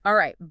All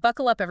right,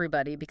 buckle up,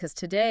 everybody, because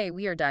today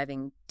we are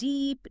diving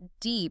deep,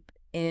 deep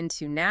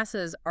into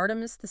NASA's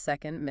Artemis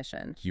II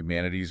mission.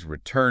 Humanity's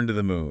return to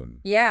the moon.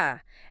 Yeah,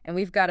 and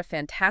we've got a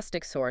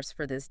fantastic source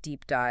for this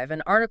deep dive,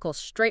 an article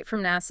straight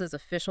from NASA's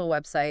official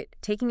website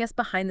taking us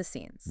behind the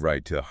scenes.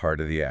 Right to the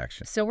heart of the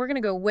action. So we're going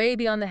to go way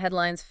beyond the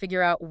headlines,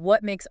 figure out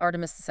what makes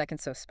Artemis II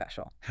so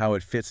special. How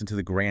it fits into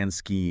the grand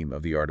scheme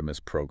of the Artemis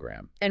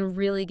program. And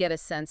really get a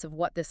sense of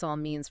what this all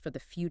means for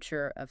the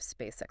future of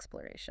space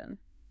exploration.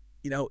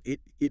 You know, it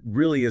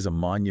really is a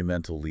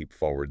monumental leap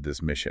forward,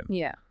 this mission.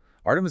 Yeah.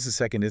 Artemis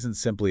II isn't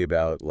simply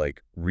about,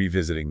 like,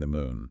 revisiting the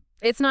moon.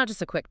 It's not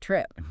just a quick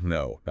trip.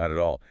 No, not at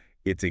all.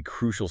 It's a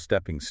crucial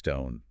stepping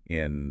stone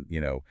in,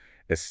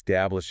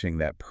 establishing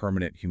that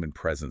permanent human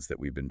presence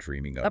that we've been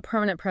dreaming of. A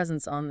permanent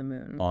presence on the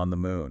moon. On the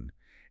moon.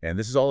 And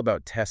this is all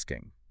about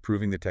testing,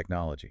 proving the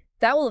technology.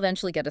 That will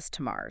eventually get us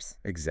to Mars.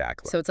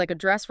 Exactly. So it's like a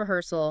dress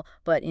rehearsal,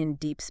 but in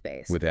deep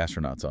space. With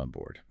astronauts on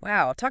board.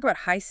 Wow, talk about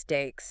high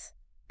stakes.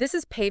 This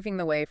is paving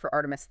the way for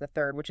Artemis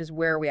III, which is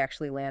where we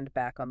actually land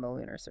back on the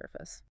lunar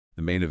surface.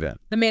 The main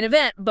event. The main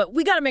event, but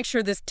we got to make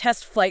sure this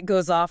test flight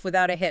goes off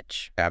without a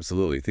hitch.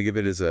 Absolutely. Think of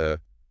it as a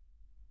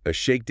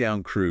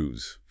shakedown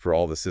cruise for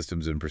all the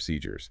systems and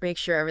procedures. Make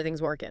sure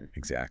everything's working.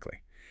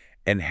 Exactly.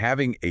 And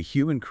having a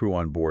human crew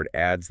on board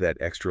adds that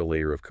extra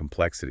layer of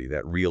complexity,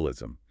 that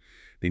realism.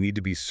 They need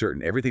to be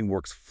certain everything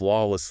works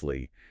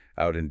flawlessly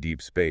out in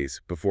deep space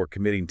before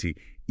committing to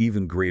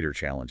even greater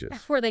challenges.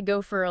 Before they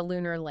go for a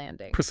lunar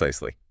landing.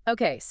 Precisely.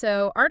 Okay,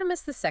 so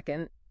Artemis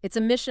II, it's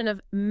a mission of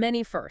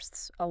many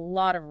firsts, a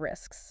lot of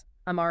risks.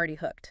 I'm already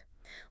hooked.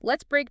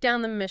 Let's break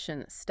down the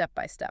mission step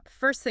by step.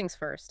 First things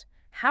first,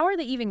 how are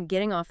they even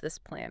getting off this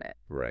planet?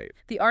 Right.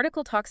 The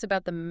article talks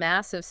about the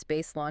massive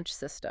space launch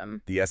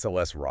system. The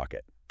SLS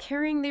rocket.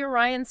 Carrying the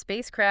Orion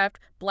spacecraft,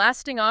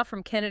 blasting off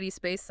from Kennedy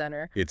Space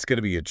Center. It's going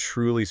to be a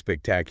truly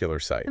spectacular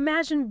sight.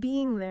 Imagine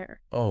being there.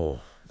 Oh,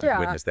 Yeah.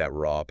 witness that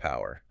raw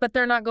power. But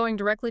they're not going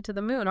directly to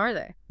the moon, are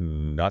they?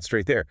 Not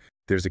straight there.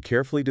 There's a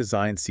carefully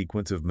designed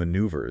sequence of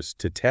maneuvers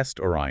to test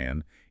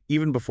Orion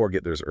even before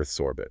it gets Earth's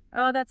orbit.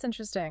 Oh, that's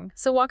interesting.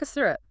 So walk us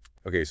through it.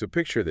 Okay, so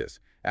picture this.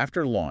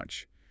 After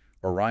launch,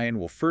 Orion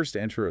will first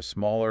enter a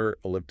smaller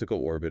elliptical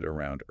orbit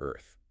around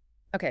Earth.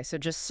 Okay, so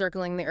just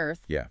circling the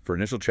Earth. Yeah, for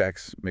initial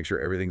checks, make sure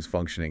everything's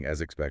functioning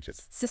as expected.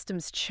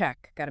 Systems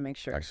check. Got to make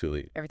sure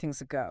Absolutely. everything's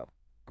a go.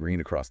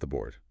 Green across the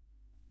board.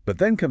 But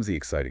then comes the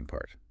exciting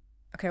part.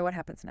 Okay, what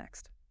happens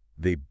next?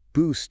 They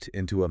boost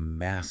into a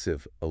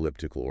massive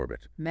elliptical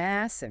orbit,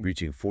 Massive.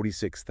 reaching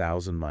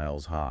 46,000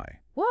 miles high.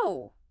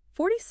 Whoa,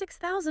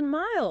 46,000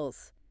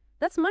 miles.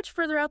 That's much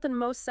further out than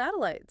most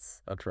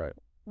satellites. That's right.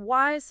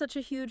 Why such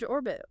a huge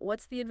orbit?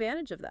 What's the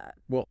advantage of that?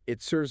 Well,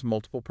 it serves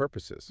multiple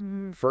purposes.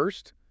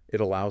 First, it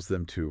allows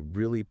them to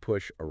really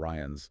push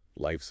Orion's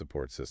life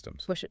support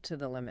systems. Push it to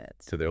the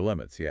limits. To their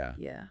limits, yeah.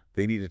 Yeah.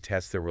 They need to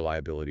test their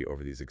reliability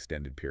over these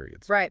extended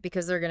periods. Right,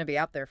 because they're going to be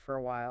out there for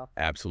a while.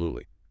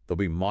 Absolutely. They'll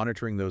be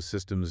monitoring those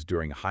systems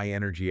during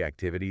high-energy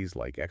activities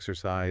like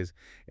exercise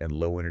and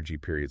low-energy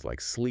periods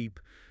like sleep,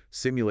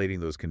 simulating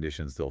those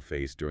conditions they'll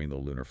face during the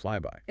lunar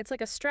flyby. It's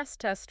like a stress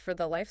test for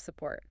the life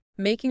support,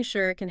 making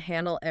sure it can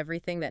handle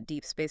everything that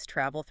deep space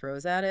travel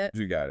throws at it.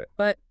 You got it.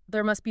 But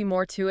there must be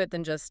more to it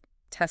than just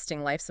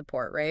testing life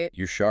support, right?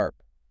 You're sharp.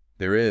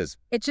 There is.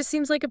 It just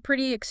seems like a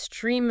pretty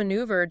extreme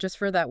maneuver just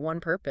for that one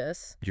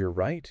purpose. You're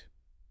right.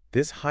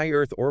 This high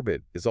Earth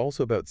orbit is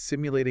also about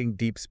simulating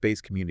deep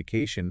space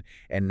communication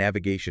and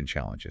navigation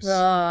challenges. Oh,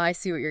 I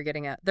see what you're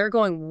getting at. They're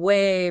going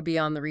way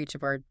beyond the reach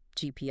of our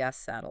GPS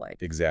satellite.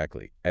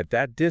 Exactly. At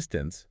that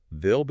distance,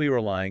 they'll be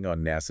relying on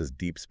NASA's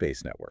Deep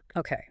Space Network.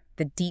 Okay,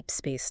 the Deep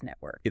Space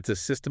Network. It's a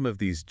system of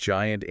these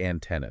giant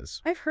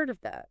antennas I've heard of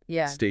that.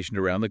 Yeah. stationed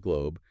around the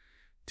globe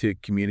to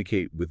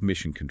communicate with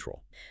mission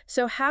control.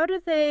 So how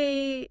do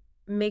they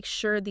make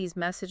sure these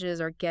messages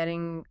are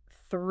getting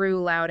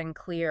through loud and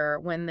clear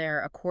when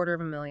they're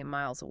 250,000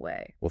 miles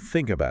away? Well,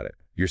 think about it.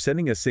 You're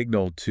sending a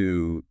signal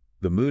to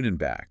the moon and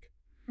back.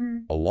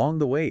 Along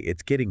the way,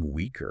 it's getting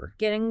weaker,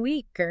 Getting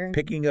weaker.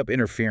 picking up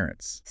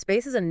interference.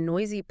 Space is a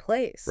noisy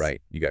place. Right.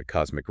 You got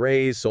cosmic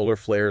rays, solar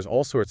flares,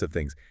 all sorts of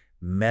things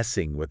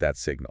messing with that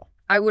signal.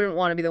 I wouldn't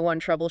want to be the one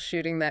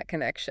troubleshooting that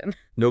connection.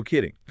 No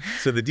kidding.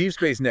 So the Deep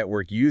Space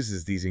Network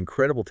uses these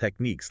incredible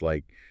techniques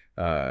like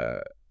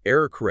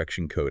error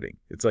correction coding.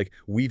 It's like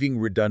weaving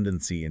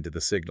redundancy into the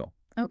signal.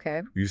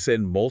 Okay. You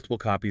send multiple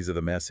copies of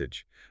the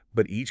message,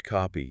 but each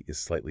copy is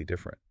slightly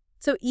different.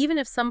 So even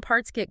if some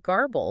parts get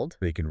garbled,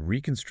 They can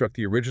reconstruct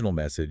the original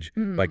message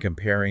by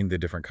comparing the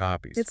different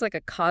copies. it's like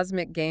a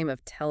cosmic game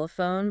of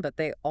telephone, but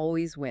they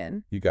always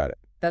win. You got it.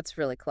 That's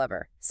really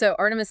clever. So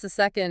Artemis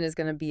II is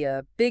going to be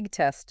a big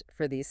test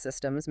for these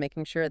systems,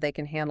 making sure they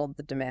can handle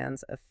the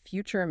demands of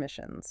future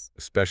missions.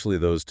 Especially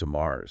those to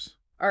Mars.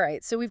 All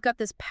right, so we've got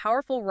this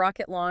powerful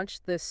rocket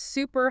launch, the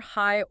super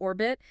high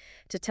orbit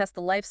to test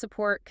the life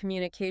support,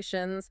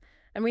 communications,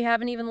 and we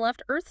haven't even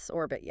left Earth's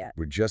orbit yet.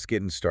 We're just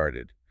getting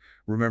started.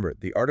 Remember,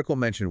 the article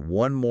mentioned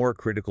one more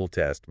critical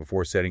test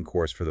before setting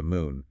course for the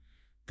moon.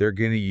 They're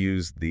going to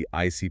use the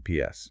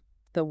ICPS.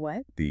 The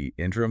what? the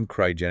interim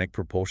cryogenic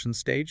propulsion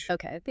stage,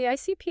 Okay, the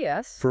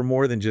ICPS. for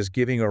more than just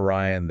giving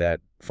Orion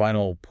that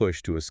final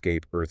push to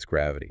escape Earth's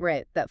gravity.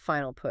 Right, that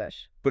final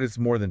push. But it's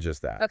more than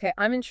just that. Okay,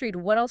 I'm intrigued.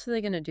 What else are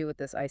they going to do with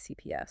this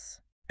ICPS?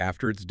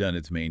 After it's done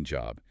its main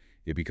job,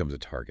 it becomes a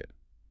target.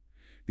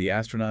 The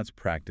astronauts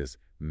practice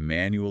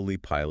manually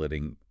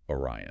piloting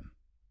Orion.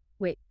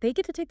 Wait, they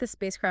get to take the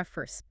spacecraft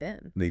for a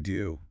spin. They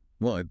do.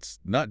 Well, it's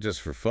not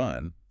just for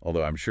fun,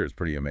 although I'm sure it's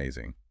pretty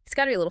amazing. It's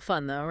got to be a little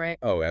fun, though, right?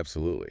 Oh,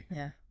 absolutely.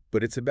 Yeah.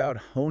 But it's about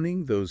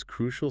honing those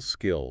crucial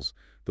skills,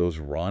 those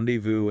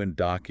rendezvous and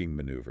docking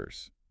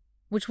maneuvers,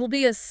 Which will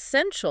be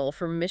essential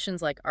for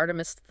missions like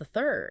Artemis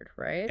III,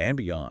 right? and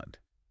beyond.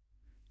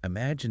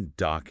 Imagine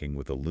docking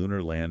with a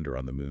lunar lander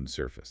on the moon's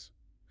surface,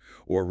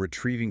 or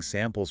retrieving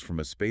samples from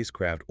a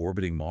spacecraft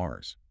orbiting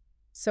Mars.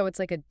 So it's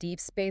like a deep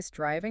space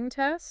driving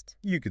test?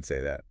 You could say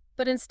that.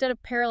 But instead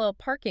of parallel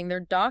parking, they're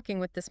docking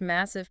with this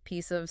massive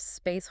piece of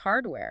space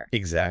hardware.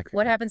 Exactly.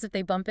 What happens if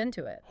they bump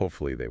into it?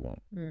 Hopefully they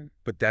won't. Hmm.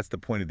 But that's the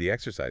point of the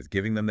exercise,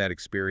 giving them that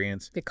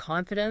experience, The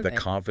confidence. the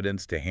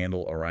confidence to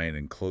handle Orion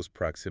in close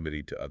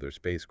proximity to other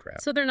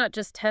spacecraft. So they're not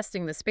just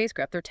testing the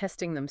spacecraft, they're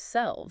testing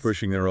themselves.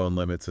 Pushing their own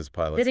limits as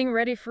pilots. Getting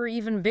ready for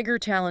even bigger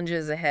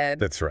challenges ahead.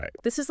 That's right.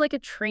 This is like a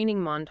training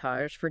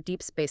montage for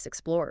deep space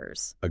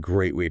explorers. A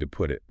great way to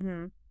put it.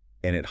 Hmm.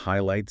 And it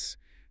highlights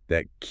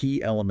that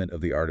key element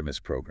of the Artemis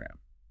program.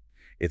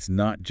 It's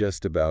not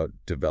just about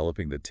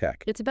developing the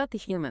tech. It's about the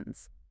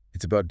humans.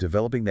 It's about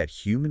developing that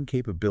human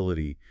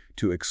capability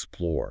to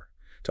explore,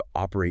 to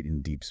operate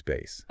in deep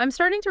space. I'm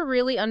starting to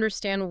really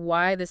understand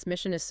why this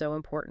mission is so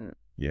important.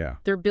 Yeah.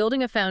 They're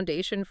building a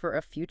foundation for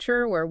a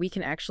future where we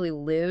can actually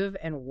live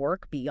and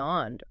work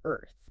beyond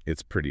Earth.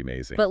 It's pretty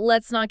amazing. But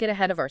let's not get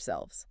ahead of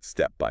ourselves.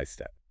 Step by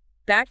step.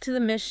 Back to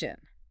the mission.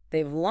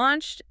 They've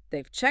launched,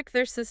 they've checked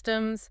their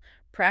systems,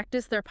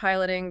 practiced their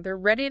piloting, they're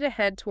ready to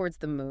head towards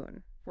the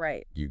moon.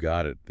 Right. You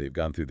got it. They've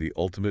gone through the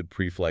ultimate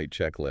pre-flight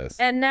checklist.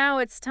 And now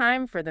it's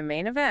time for the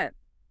main event.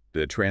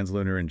 The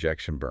translunar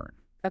injection burn.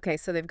 Okay,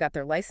 so they've got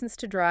their license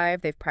to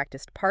drive, they've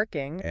practiced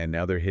parking. And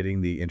now they're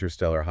hitting the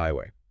interstellar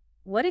highway.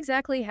 What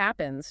exactly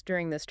happens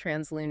during this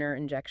translunar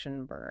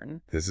injection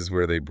burn? This is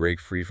where they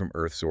break free from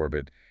Earth's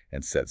orbit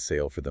and set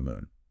sail for the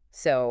moon.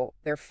 So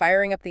they're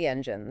firing up the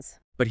engines.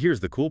 But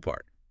here's the cool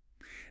part.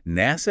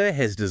 NASA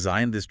has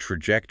designed this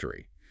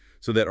trajectory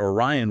so that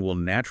Orion will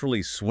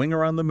naturally swing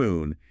around the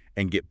moon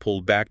and get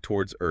pulled back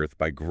towards Earth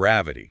by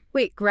gravity.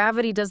 Wait,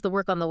 gravity does the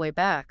work on the way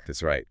back.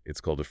 That's right.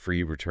 It's called a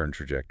free return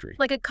trajectory.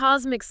 Like a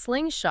cosmic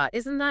slingshot.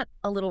 Isn't that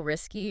a little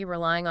risky,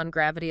 relying on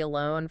gravity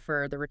alone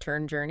for the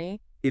return journey?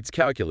 It's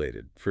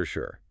calculated, for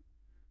sure.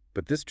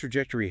 But this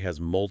trajectory has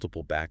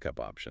multiple backup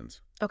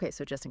options. Okay,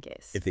 so just in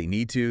case. If they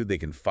need to, they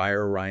can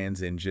fire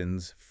Orion's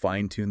engines,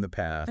 fine-tune the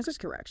path. That's just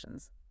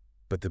corrections.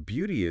 But the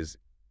beauty is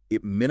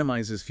it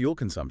minimizes fuel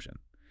consumption,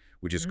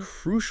 which is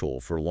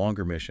crucial for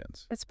longer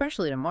missions,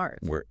 Especially to Mars.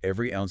 where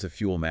every ounce of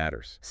fuel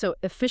matters. So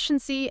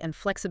efficiency and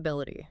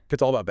flexibility.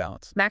 It's all about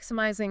balance.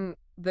 Maximizing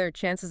their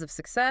chances of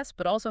success,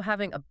 but also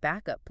having a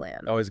backup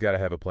plan. Always got to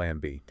have a plan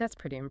B. That's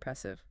pretty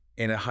impressive.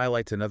 And it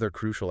highlights another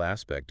crucial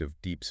aspect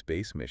of deep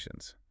space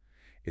missions.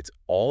 It's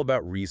all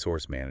about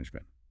resource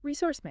management.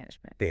 Resource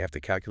management. They have to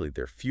calculate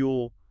their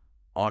fuel,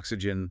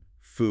 oxygen,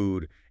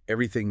 food,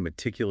 everything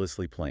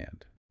meticulously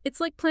planned. It's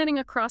like planning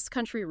a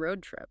cross-country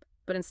road trip,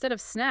 but instead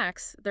of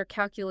snacks, they're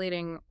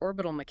calculating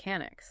orbital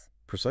mechanics.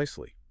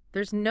 Precisely.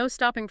 There's no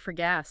stopping for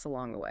gas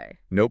along the way.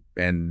 Nope,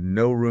 and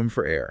no room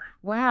for error.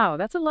 Wow,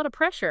 that's a lot of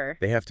pressure.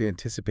 They have to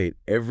anticipate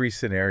every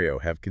scenario,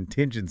 have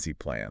contingency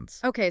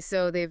plans. Okay,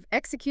 so they've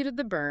executed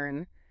the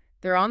burn.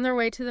 They're on their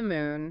way to the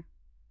moon.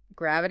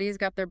 Gravity's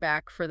got their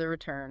back for the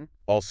return.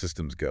 All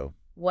systems go.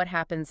 What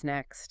happens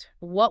next?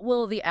 What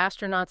will the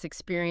astronauts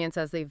experience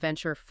as they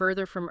venture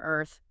further from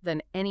Earth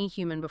than any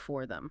human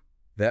before them?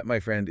 That, my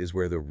friend, is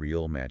where the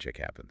real magic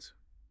happens.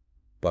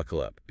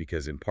 Buckle up,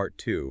 because in part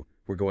 2,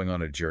 we're going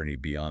on a journey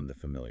beyond the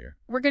familiar.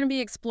 We're going to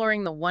be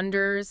exploring the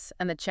wonders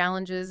and the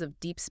challenges of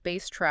deep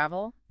space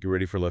travel. Get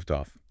ready for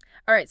liftoff.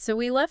 All right, so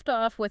we left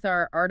off with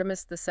our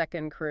Artemis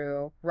II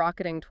crew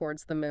rocketing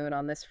towards the moon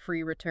on this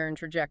free return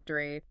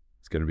trajectory.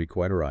 It's going to be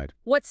quite a ride.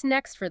 What's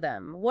next for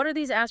them? What are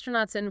these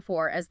astronauts in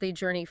for as they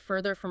journey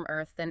further from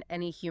Earth than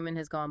any human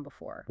has gone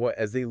before? Well,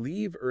 as they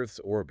leave Earth's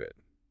orbit,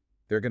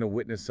 they're going to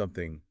witness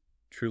something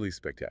truly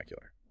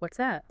spectacular. What's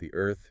that? The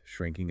Earth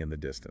shrinking in the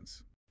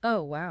distance,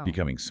 Oh, wow.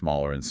 becoming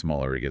smaller and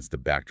smaller against the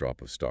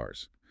backdrop of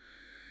stars.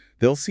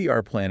 They'll see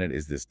our planet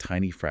as this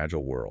tiny,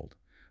 fragile world,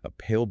 a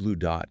pale blue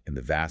dot in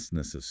the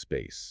vastness of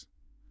space.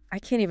 I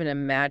can't even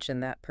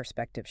imagine that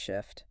perspective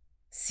shift.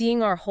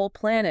 Seeing our whole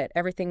planet,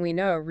 everything we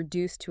know,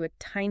 reduced to a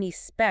tiny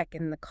speck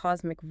in the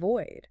cosmic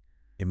void.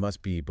 It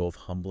must be both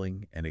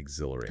humbling and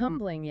exhilarating.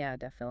 Humbling, yeah,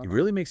 definitely. It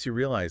really makes you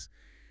realize,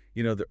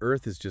 the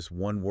Earth is just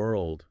one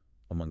world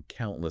among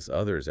countless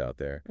others out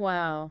there.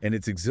 Wow. And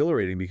it's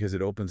exhilarating because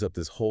it opens up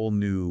this whole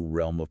new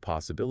realm of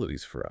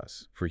possibilities for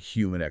us, for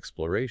human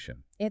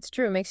exploration. It's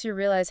true. It makes you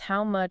realize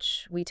how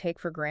much we take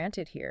for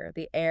granted here.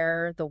 The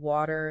air, the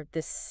water,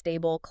 this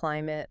stable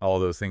climate. All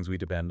those things we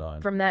depend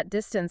on. From that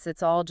distance,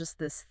 it's all just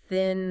this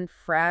thin,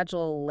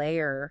 fragile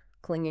layer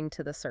clinging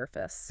to the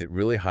surface. It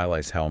really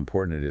highlights how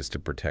important it is to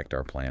protect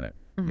our planet,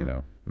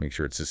 Mhm. make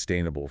sure it's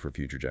sustainable for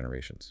future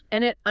generations.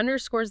 And it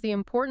underscores the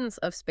importance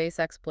of space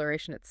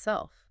exploration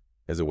itself.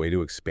 As a way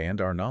to expand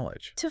our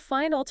knowledge. To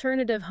find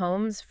alternative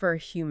homes for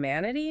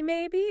humanity,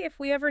 maybe, if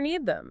we ever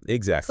need them. So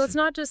Exactly. it's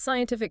not just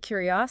scientific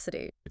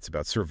curiosity. It's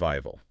about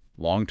survival,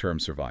 long-term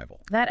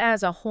survival. That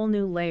adds a whole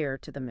new layer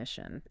to the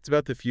mission. It's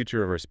about the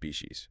future of our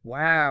species.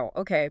 Wow.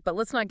 Okay, but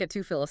let's not get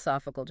too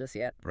philosophical just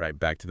yet. Right,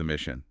 back to the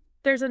mission.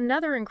 There's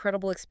another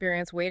incredible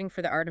experience waiting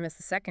for the Artemis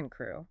II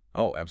crew.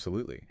 Oh,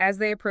 absolutely. As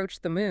they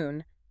approach the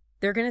moon,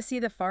 they're going to see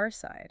the far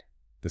side.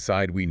 The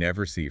side we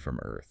never see from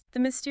Earth. The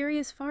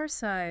mysterious far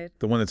side.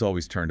 The one that's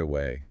always turned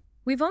away.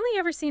 We've only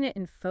ever seen it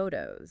in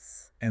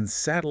photos. And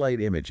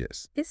satellite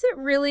images. Is it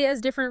really as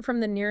different from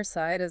the near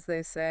side, as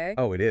they say?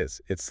 Oh, it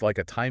is. It's like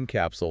a time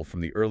capsule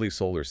from the early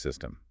solar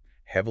system.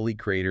 Heavily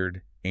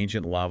cratered,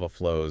 ancient lava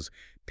flows,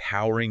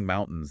 towering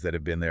mountains that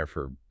have been there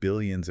for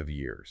billions of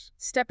years.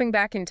 Stepping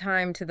back in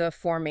time to the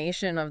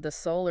formation of the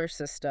solar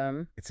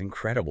system, It's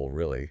incredible,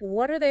 really.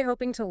 what are they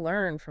hoping to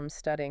learn from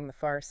studying the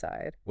far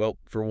side? Well,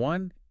 for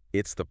one,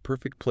 it's the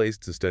perfect place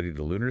to study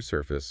the lunar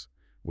surface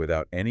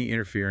without any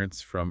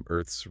interference from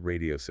Earth's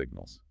radio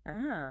signals.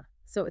 Ah,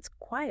 so it's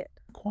quiet.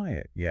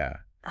 Quiet, yeah.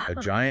 A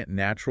Ah. giant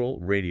natural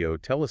radio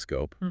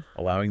telescope Mm.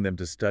 allowing them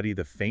to study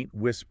the faint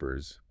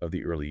whispers of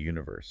the early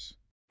universe.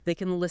 They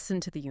can listen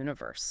to the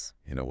universe.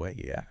 In a way,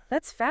 yeah.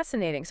 That's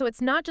fascinating. So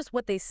it's not just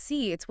what they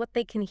see, it's what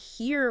they can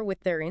hear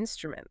with their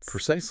instruments.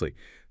 Precisely.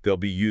 They'll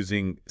be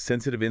using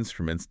sensitive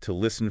instruments to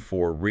listen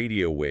for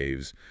radio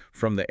waves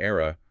from the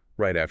era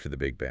right after the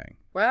Big Bang.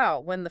 Wow,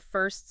 when the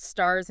first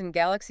stars and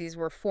galaxies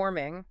were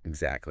forming,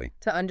 Exactly.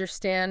 to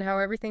understand how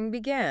everything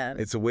began.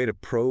 It's a way to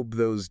probe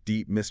those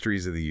deep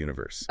mysteries of the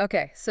universe.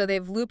 Okay, so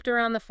they've looped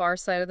around the far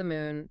side of the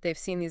moon. They've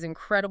seen these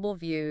incredible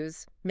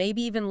views,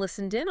 maybe even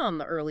listened in on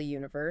the early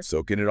universe.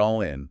 Soaking it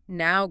all in,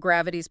 Now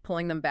gravity's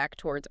pulling them back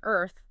towards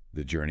Earth.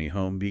 the journey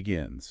home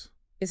begins.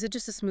 Is it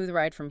just a smooth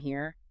ride from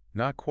here?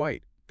 Not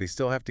quite. They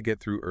still have to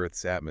get through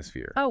Earth's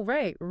atmosphere. Oh,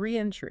 right,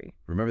 re-entry.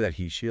 Remember that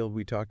heat shield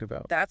we talked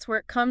about? That's where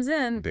it comes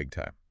in. Big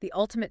time. The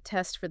ultimate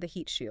test for the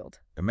heat shield.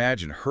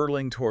 Imagine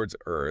hurtling towards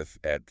Earth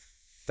at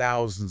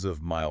thousands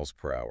of miles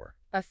per hour.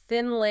 A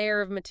thin layer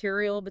of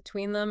material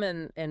between them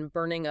and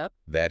burning up.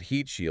 That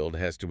heat shield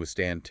has to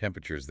withstand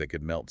temperatures that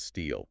could melt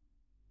steel.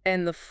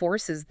 And the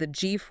forces, the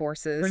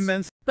G-forces.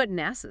 Immense. But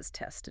NASA's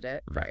tested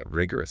it.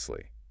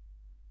 Rigorously.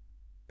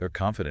 They're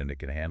confident it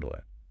can handle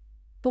it.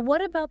 But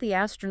what about the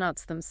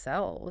astronauts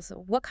themselves?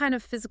 What kind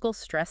of physical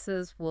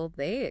stresses will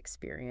they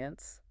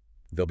experience?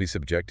 They'll be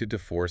subjected to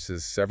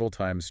forces several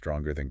times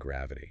stronger than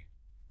gravity.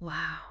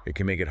 Wow. It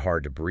can make it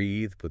hard to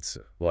breathe, puts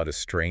a lot of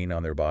strain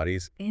on their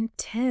bodies.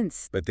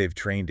 Intense. But they've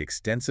trained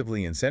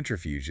extensively in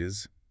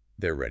centrifuges.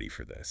 They're ready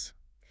for this.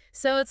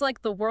 So it's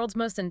like the world's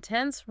most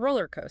intense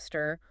roller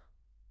coaster,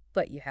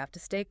 but you have to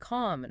stay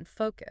calm and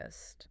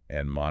focused.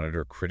 And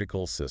monitor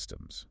critical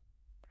systems.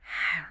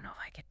 I don't know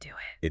if I could do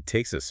it. It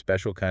takes a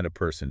special kind of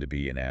person to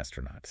be an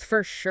astronaut.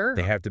 For sure.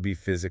 They have to be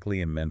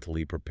physically and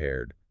mentally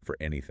prepared for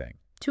anything.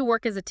 To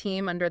work as a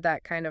team under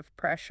that kind of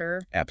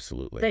pressure.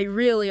 Absolutely. They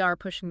really are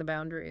pushing the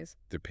boundaries.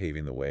 They're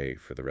paving the way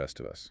for the rest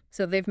of us.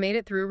 So they've made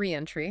it through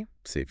re-entry.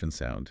 Safe and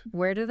sound.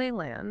 Where do they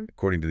land?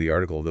 According to the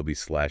article, they'll be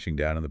slashing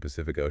down in the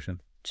Pacific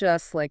Ocean.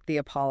 Just like the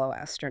Apollo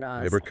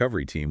astronauts. The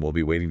recovery team will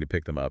be waiting to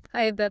pick them up.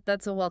 I bet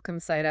that's a welcome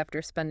sight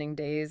after spending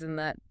days in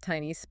that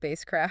tiny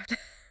spacecraft.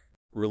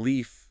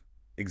 Relief,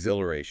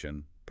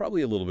 exhilaration,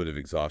 probably a little bit of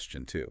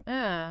exhaustion too.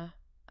 Yeah,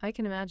 I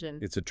can imagine.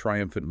 It's a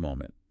triumphant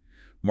moment,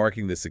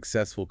 marking the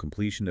successful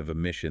completion of a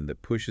mission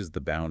that pushes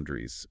the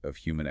boundaries of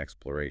human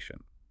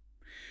exploration.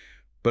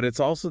 But it's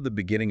also the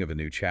beginning of a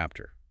new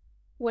chapter.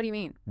 What do you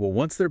mean? Well,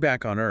 once they're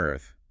back on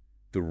Earth,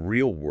 the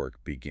real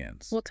work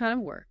begins. What kind of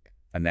work?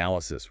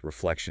 Analysis,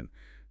 reflection.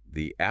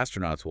 The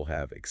astronauts will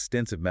have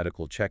extensive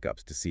medical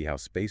checkups to see how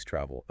space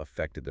travel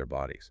affected their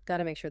bodies.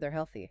 Gotta make sure they're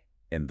healthy.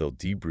 And they'll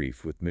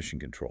debrief with mission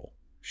control,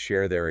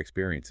 share their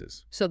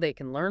experiences So they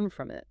can learn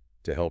from it.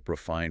 to help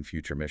refine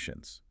future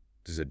missions.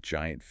 There's a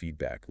giant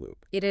feedback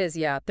loop. It is,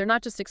 yeah. They're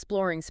not just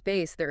exploring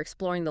space, they're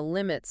exploring the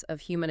limits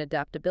of human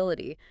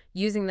adaptability,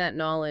 using that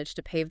knowledge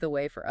to pave the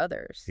way for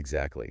others.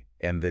 Exactly.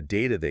 And the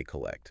data they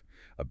collect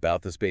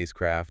about the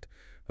spacecraft,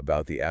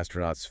 about the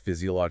astronauts'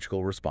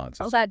 physiological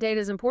responses. Oh, that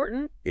data is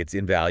important. It's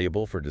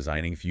invaluable for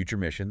designing future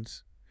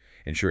missions,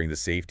 ensuring the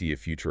safety of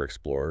future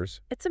explorers.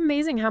 It's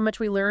amazing how much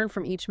we learn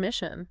from each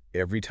mission.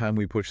 Every time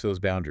we push those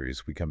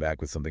boundaries, we come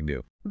back with something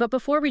new. But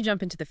before we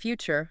jump into the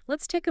future,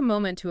 let's take a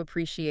moment to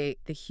appreciate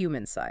the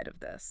human side of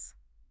this.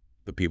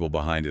 The people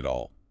behind it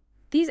all.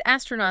 These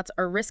astronauts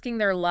are risking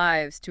their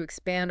lives to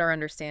expand our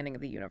understanding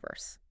of the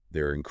universe.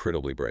 They're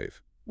incredibly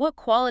brave. What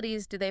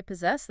qualities do they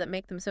possess that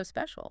make them so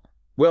special?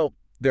 Well,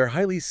 they're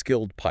highly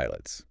skilled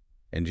pilots,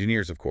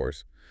 engineers, of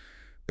course,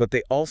 but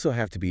they also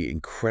have to be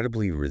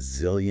incredibly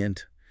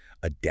resilient,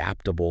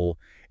 adaptable,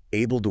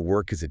 able to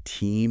work as a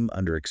team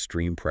under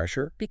extreme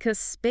pressure. Because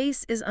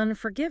space is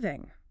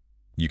unforgiving.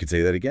 You could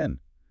say that again.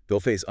 They'll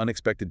face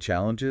unexpected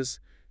challenges,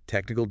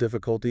 technical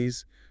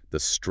difficulties, the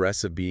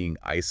stress of being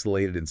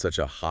isolated in such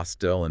a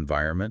hostile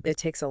environment. It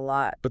takes a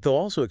lot. But they'll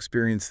also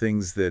experience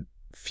things that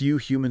few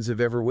humans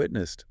have ever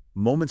witnessed.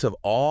 Moments of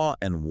awe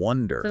and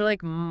wonder, They're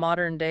like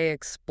modern-day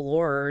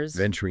explorers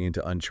venturing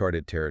into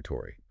uncharted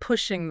territory,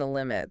 pushing the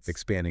limits.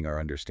 expanding our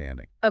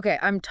understanding. Okay,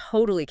 I'm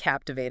totally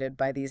captivated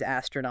by these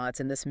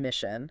astronauts in this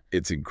mission.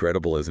 It's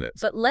incredible, isn't it?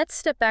 But let's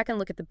step back and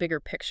look at the bigger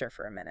picture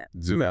for a minute.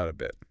 Zoom out a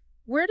bit.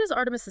 Where does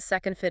Artemis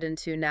II fit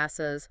into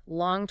NASA's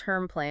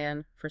long-term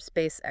plan for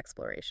space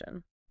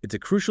exploration? It's a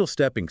crucial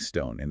stepping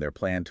stone in their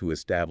plan to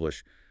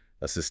establish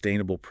a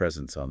sustainable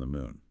presence on the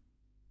moon.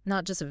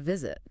 Not just a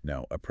visit.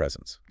 No, a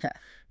presence. Heh.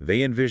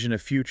 They envision a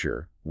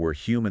future where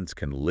humans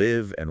can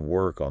live and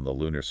work on the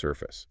lunar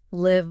surface.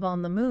 Live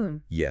on the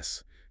moon.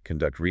 Yes,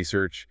 conduct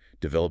research,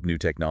 develop new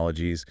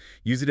technologies,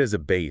 use it as a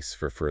base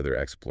for further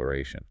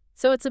exploration.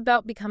 So it's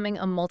about becoming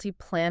a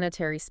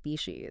multi-planetary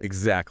species.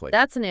 Exactly.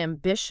 That's an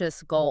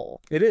ambitious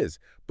goal. It is,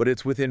 but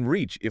it's within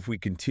reach if we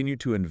continue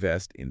to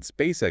invest in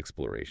space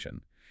exploration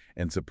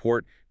and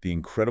support the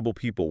incredible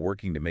people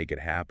working to make it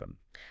happen.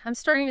 I'm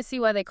starting to see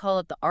why they call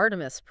it the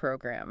Artemis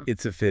program.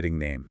 It's a fitting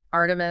name.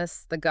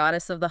 Artemis, the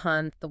goddess of the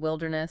hunt, the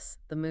wilderness,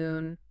 the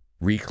moon.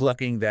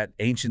 Recollecting that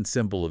ancient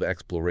symbol of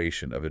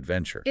exploration, of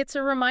adventure. It's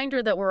a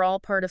reminder that we're all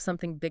part of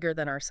something bigger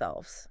than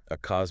ourselves. A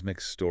cosmic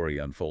story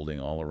unfolding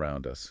all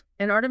around us.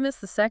 And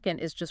Artemis II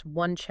is just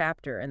one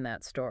chapter in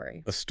that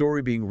story. A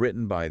story being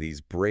written by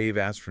these brave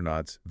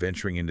astronauts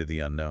venturing into the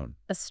unknown.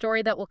 A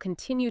story that will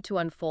continue to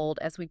unfold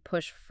as we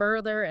push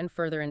further and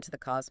further into the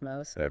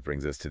cosmos. That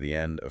brings us to the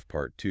end of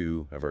part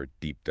 2 of our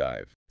deep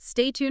dive.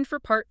 Stay tuned for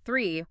part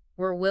 3,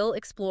 where we'll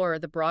explore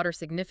the broader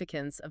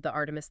significance of the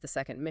Artemis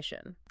II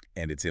mission.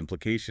 And its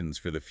implications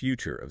for the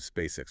future of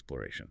space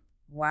exploration.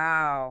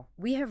 Wow,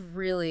 we have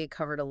really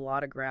covered a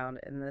lot of ground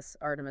in this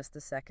Artemis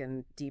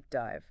II deep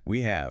dive.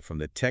 We have, from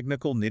the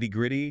technical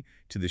nitty-gritty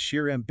to the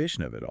sheer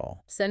ambition of it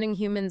all. Sending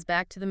humans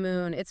back to the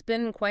moon, it's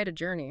been quite a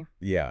journey.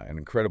 Yeah, an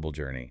incredible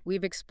journey.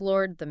 We've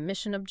explored the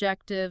mission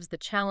objectives, the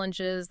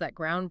challenges, that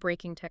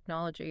groundbreaking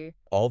technology.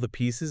 All the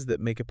pieces that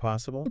make it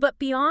possible. But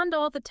beyond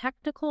all the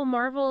technical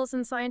marvels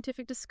and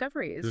scientific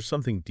discoveries, There's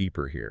something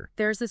deeper here.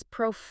 there's this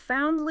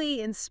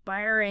profoundly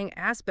inspiring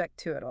aspect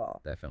to it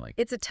all. Definitely.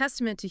 It's a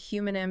testament to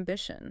human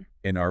ambition.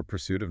 In our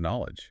pursuit of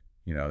knowledge,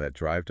 that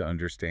drive to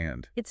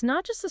understand. It's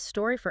not just a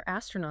story for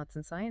astronauts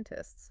and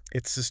scientists.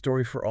 It's a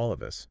story for all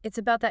of us. It's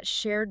about that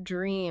shared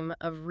dream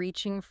of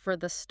reaching for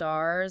the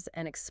stars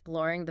and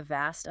exploring the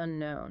vast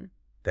unknown.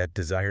 That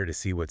desire to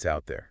see what's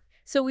out there.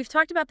 So we've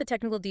talked about the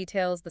technical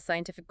details, the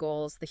scientific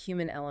goals, the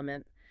human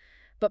element.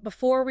 But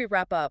before we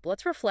wrap up,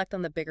 let's reflect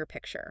on the bigger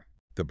picture.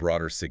 The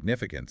broader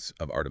significance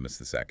of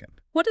Artemis II.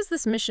 What does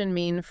this mission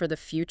mean for the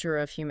future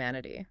of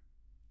humanity?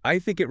 I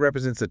think it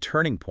represents a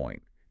turning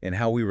point in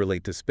how we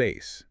relate to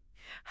space.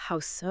 How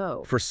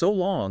so? For so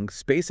long,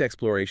 space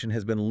exploration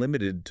has been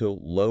limited to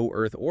low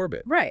Earth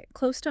orbit. Right,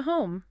 close to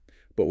home.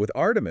 But with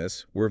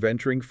Artemis, we're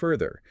venturing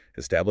further,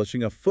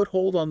 establishing a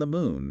foothold on the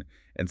moon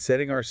and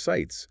setting our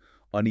sights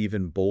on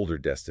even bolder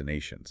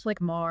destinations.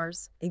 Like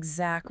Mars.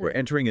 Exactly. We're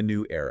entering a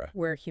new era.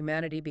 Where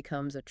humanity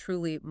becomes a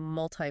truly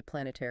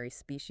multi-planetary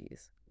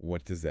species.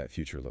 What does that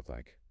future look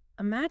like?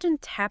 Imagine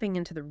tapping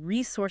into the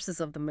resources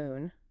of the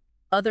moon,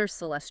 other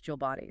celestial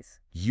bodies,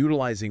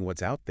 Utilizing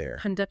what's out there.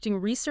 conducting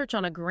research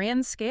on a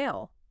grand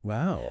scale,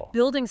 Wow.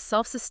 building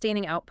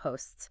self-sustaining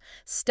outposts,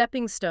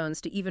 stepping stones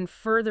to even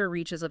further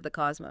reaches of the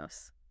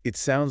cosmos. It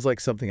sounds like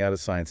something out of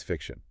science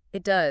fiction.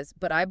 It does,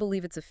 but I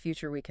believe it's a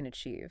future we can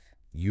achieve.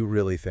 You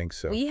really think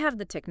so? We have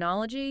the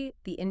technology,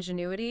 the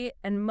ingenuity,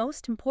 and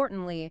most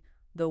importantly,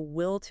 the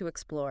will to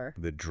explore.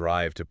 The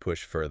drive to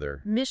push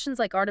further. Missions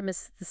like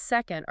Artemis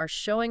II are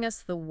showing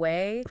us the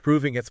way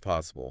Proving it's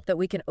possible. that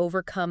we can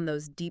overcome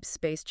those deep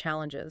space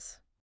challenges.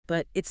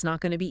 But it's not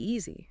going to be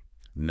easy.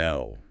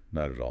 No,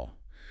 not at all.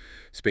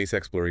 Space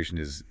exploration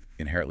is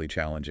inherently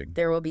challenging.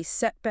 There will be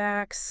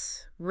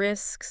setbacks,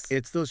 risks,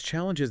 It's those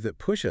challenges that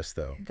push us,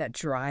 though. that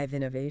drive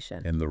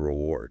innovation. And the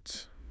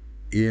rewards.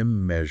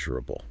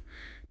 Immeasurable.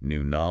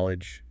 New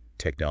knowledge,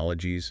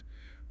 technologies,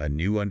 a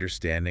new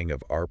understanding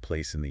of our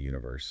place in the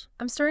universe.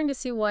 I'm starting to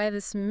see why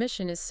this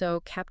mission is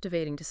so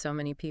captivating to so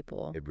many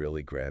people. It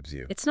really grabs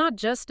you. It's not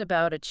just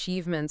about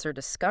achievements or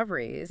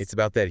discoveries. It's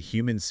about that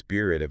human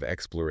spirit of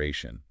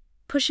exploration,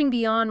 pushing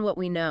beyond what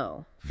we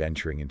know.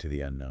 venturing into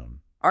the unknown.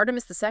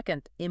 Artemis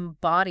II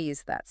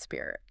embodies that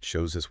spirit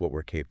Shows us what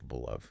we're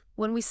capable of.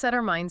 when we set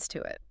our minds to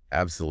it.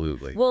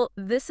 Absolutely. Well,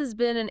 this has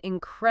been an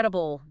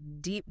incredible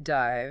deep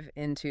dive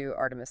into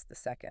Artemis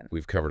II.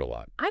 We've covered a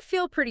lot. I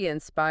feel pretty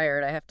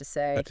inspired, I have to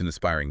say. That's an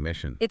inspiring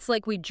mission. It's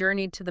like we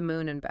journeyed to the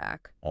moon and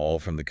back. All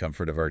from the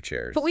comfort of our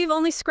chairs. But we've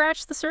only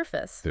scratched the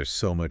surface. There's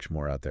so much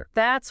more out there.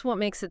 That's what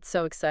makes it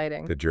so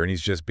exciting. The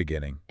journey's just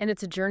beginning. And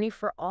it's a journey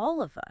for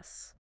all of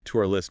us. To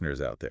our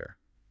listeners out there,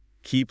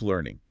 keep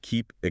learning,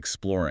 keep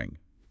exploring,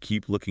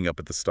 keep looking up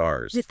at the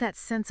stars. With that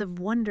sense of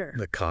wonder.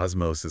 The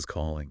cosmos is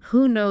calling.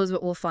 Who knows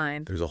what we'll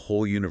find? There's a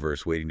whole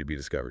universe waiting to be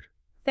discovered.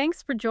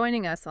 Thanks for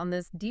joining us on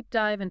this deep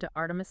dive into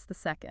Artemis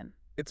II.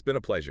 It's been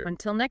a pleasure.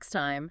 Until next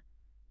time,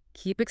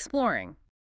 keep exploring.